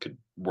system could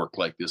work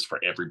like this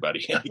for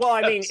everybody.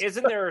 I mean,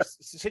 isn't there a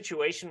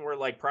situation where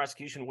like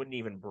prosecution wouldn't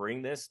even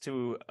bring this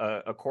to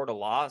a court of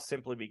law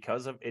simply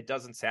because of it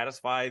doesn't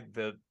satisfy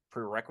the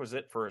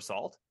prerequisite for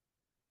assault?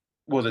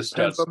 Well, this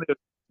does.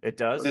 It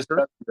does. This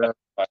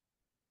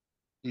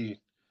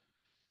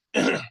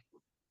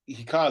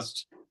he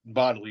caused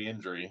bodily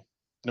injury,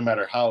 no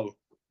matter how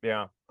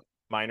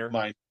minor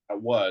it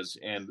was,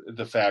 and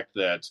the fact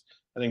that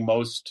I think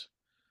most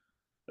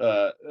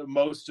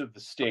of the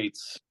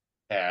states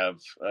have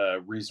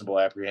reasonable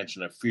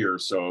apprehension of fear.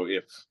 So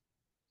if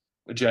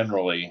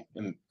generally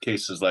in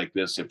cases like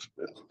this,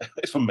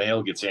 if a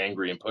male gets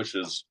angry and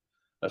pushes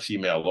a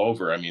female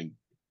over, I mean,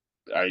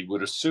 I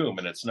would assume,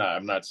 and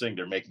I'm not saying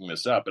they're making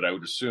this up, but I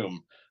would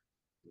assume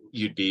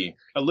you'd be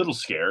a little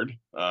scared.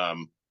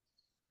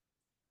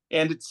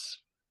 And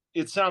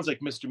it sounds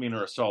like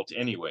misdemeanor assault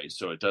anyway,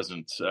 so it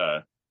doesn't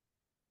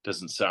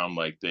sound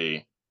like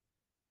they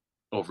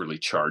overly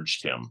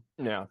charged him.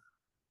 Yeah.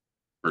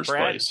 First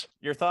Brad, place.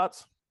 Your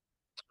thoughts?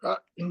 I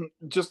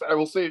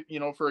will say,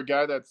 for a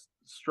guy that's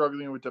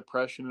struggling with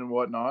depression and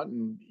whatnot,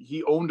 and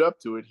he owned up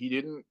to it. He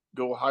didn't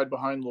go hide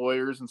behind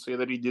lawyers and say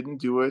that he didn't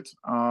do it.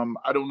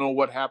 I don't know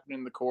what happened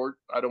in the court.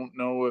 I don't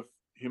know if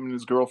him and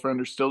his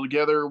girlfriend are still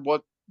together,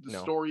 what the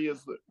story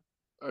is.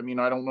 I mean,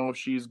 I don't know if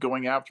she's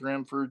going after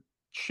him for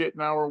shit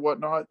now or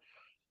whatnot.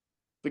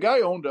 The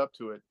guy owned up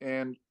to it.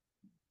 And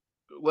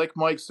like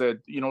Mike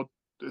said,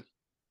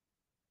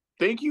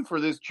 thank you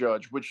for this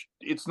judge, which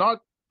it's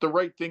not the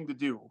right thing to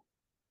do,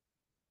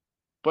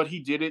 but he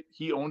did it.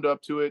 He owned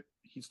up to it.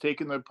 He's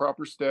taken the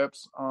proper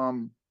steps.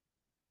 And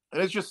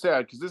it's just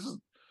sad because this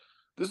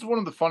is one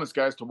of the funnest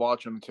guys to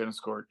watch on the tennis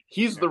court.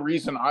 He's the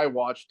reason I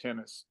watch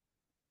tennis.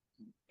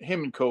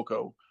 Him and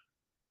Coco.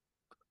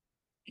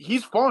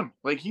 He's fun.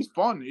 Like, he's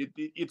fun.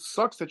 It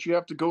sucks that you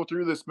have to go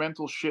through this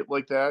mental shit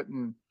like that.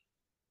 And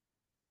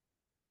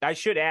I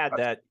should add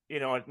that,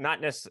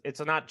 it's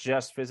not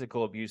just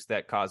physical abuse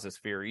that causes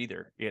fear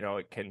either.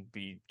 It can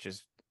be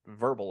just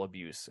verbal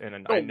abuse.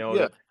 And I know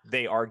that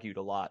they argued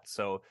a lot.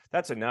 So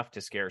that's enough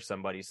to scare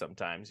somebody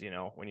sometimes,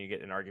 when you get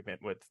in an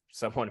argument with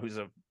someone who's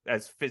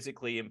as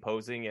physically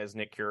imposing as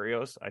Nick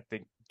Kyrgios. I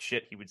think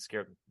he would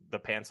scare the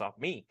pants off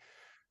me.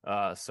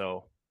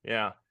 So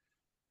yeah.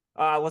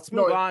 Let's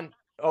move on.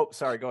 Oh,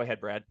 sorry. Go ahead,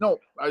 Brad. No,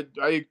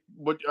 I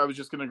was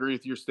just going to agree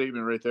with your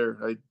statement right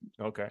there.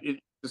 Okay.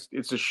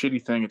 It's a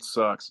shitty thing. It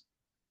sucks.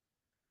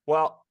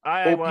 Well,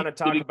 I want to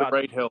talk about the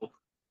right help.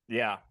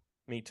 Yeah,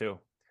 me too.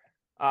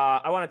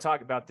 I want to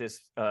talk about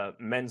this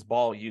men's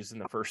ball used in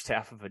the first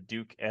half of a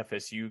Duke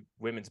FSU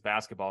women's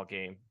basketball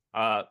game.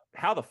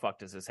 How the fuck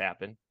does this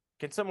happen?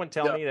 Can someone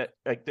tell me that?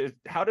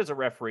 How does a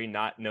referee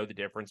not know the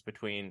difference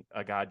between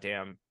a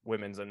goddamn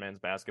women's and men's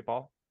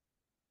basketball?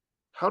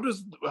 I'm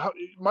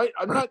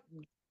not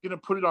going to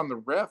put it on the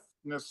ref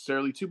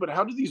necessarily too, but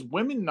how do these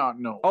women not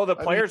know? Oh, the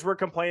players were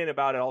complaining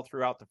about it all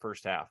throughout the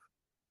first half.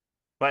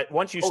 But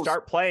once you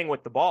start playing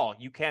with the ball,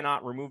 you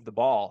cannot remove the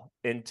ball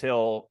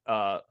until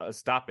a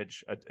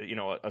stoppage,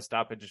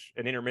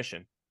 an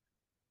intermission.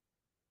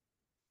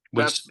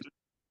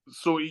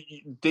 So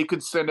they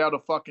could send out a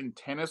fucking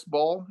tennis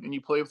ball and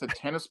you play with a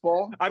tennis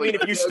ball? I mean,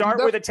 if you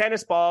start with a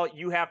tennis ball,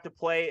 you have to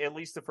play at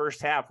least the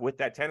first half with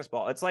that tennis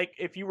ball. It's like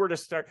if you were to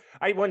start,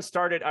 I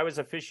was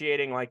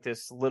officiating like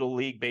this little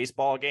league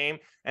baseball game,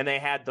 and they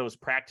had those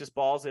practice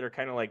balls that are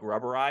kind of like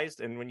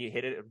rubberized. And when you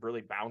hit it, it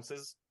really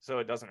bounces. So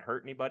it doesn't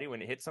hurt anybody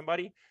when it hits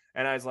somebody.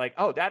 And I was like,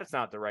 oh, that is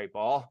not the right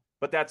ball,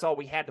 but that's all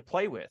we had to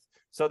play with.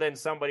 So then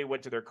somebody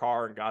went to their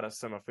car and got us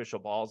some official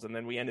balls, and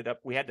then we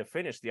had to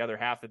finish the other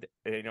half of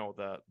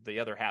the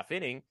other half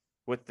inning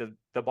with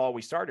the ball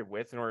we started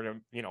with in order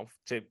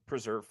to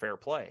preserve fair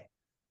play.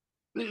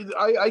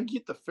 I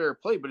get the fair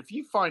play, but if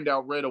you find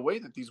out right away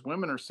that these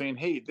women are saying,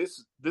 "Hey,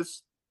 this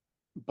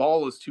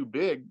ball is too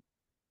big,"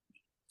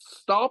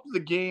 stop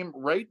the game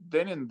right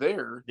then and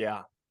there.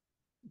 Yeah.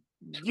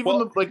 Give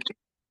them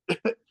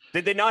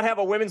Did they not have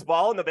a women's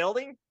ball in the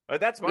building?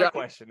 That's my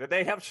question. Did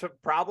they have some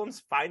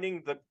problems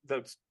finding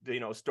the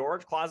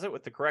storage closet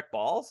with the correct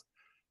balls?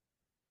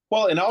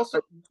 Well, and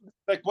also,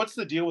 like, what's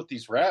the deal with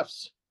these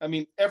refs? I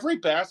mean, every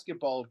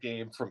basketball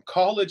game from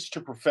college to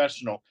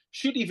professional,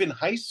 shoot, even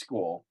high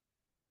school,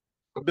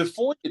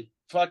 before you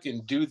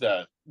fucking do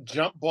the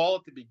jump ball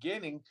at the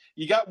beginning,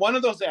 you got one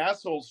of those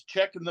assholes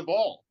checking the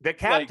ball. The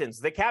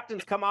captains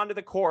come onto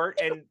the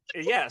court and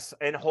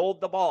and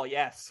hold the ball.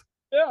 Yes.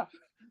 Yeah.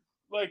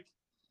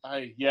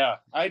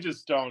 I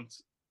just don't.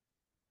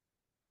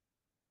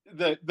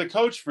 The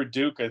coach for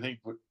Duke, I think,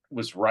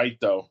 was right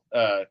though.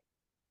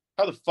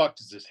 How the fuck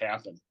does this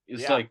happen?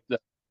 It's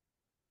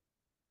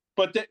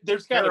but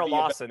there's got to be.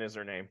 Lawson is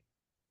her name.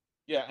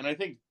 Yeah, and I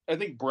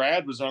think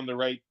Brad was on the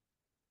right.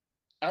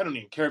 I don't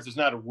even care if there's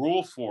not a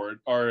rule for it,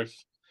 or if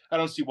I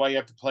don't see why you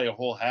have to play a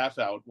whole half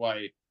out.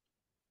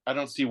 I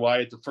don't see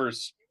why at the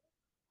first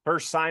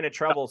sign of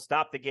trouble,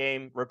 stop the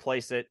game,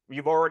 replace it.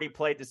 You've already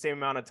played the same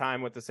amount of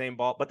time with the same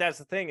ball. But that's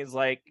the thing is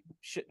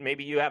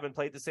maybe you haven't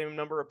played the same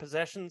number of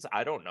possessions.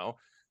 I don't know.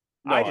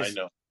 No, I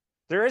know.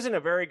 There isn't a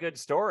very good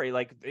story.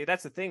 Like,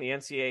 that's the thing. The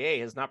NCAA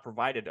has not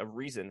provided a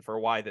reason for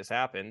why this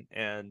happened,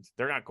 and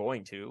they're not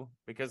going to,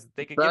 because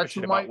they could give a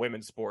shit about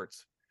women's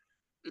sports.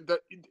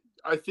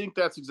 I think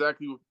that's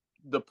exactly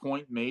the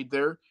point made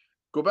there.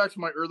 Go back to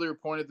my earlier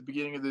point at the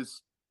beginning of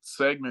this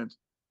segment.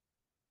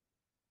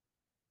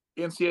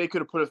 NCAA could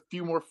have put a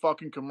few more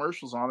fucking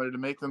commercials on there to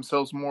make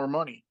themselves more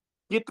money.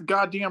 Get the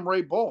goddamn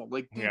right ball.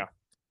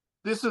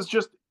 This is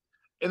just,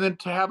 and then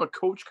to have a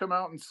coach come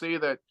out and say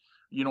that,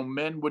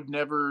 men would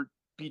never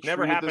be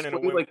never happen in a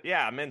women,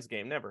 men's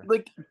game, never.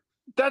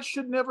 That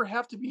should never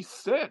have to be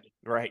said.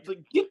 Right.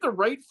 Get the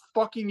right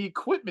fucking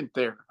equipment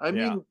there. I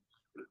mean,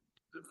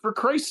 for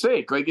Christ's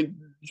sake, when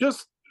You're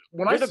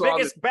I the saw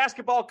biggest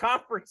basketball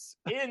conference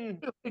in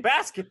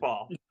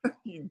basketball.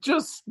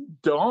 Just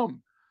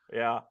dumb.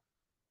 Yeah.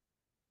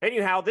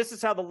 Anyhow, this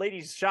is how the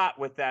ladies shot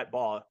with that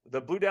ball.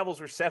 The Blue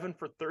Devils were 7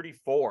 for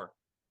 34.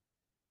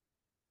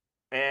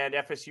 And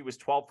FSU was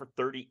 12 for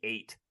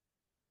 38.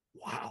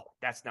 Wow,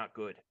 that's not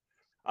good.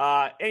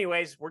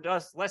 Anyways, we're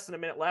just less than a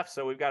minute left,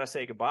 so we've got to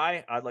say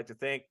goodbye. I'd like to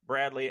thank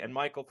Bradley and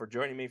Michael for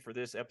joining me for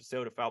this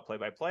episode of Foul Play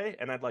by Play,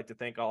 and I'd like to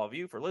thank all of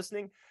you for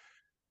listening.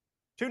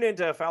 Tune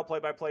into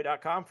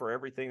foulplaybyplay.com for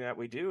everything that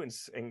we do,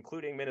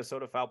 including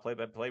Minnesota Foul Play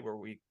by Play, where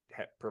we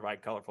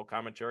provide colorful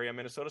commentary on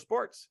Minnesota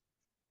sports.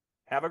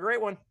 Have a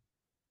great one.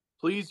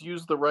 Please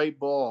use the right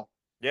ball.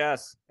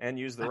 Yes, and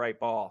use the right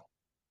ball.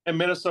 And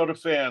Minnesota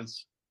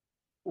fans,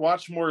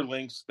 watch more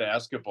Lynx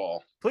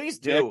basketball. Please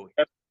do.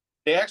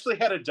 They actually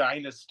had a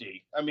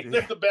dynasty. I mean,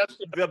 they're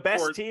the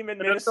best team in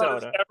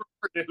Minnesota ever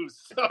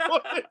produced. So.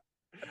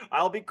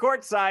 I'll be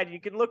courtside.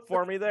 You can look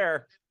for me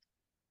there.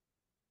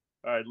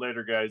 All right,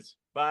 later, guys.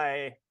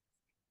 Bye.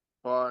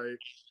 Bye.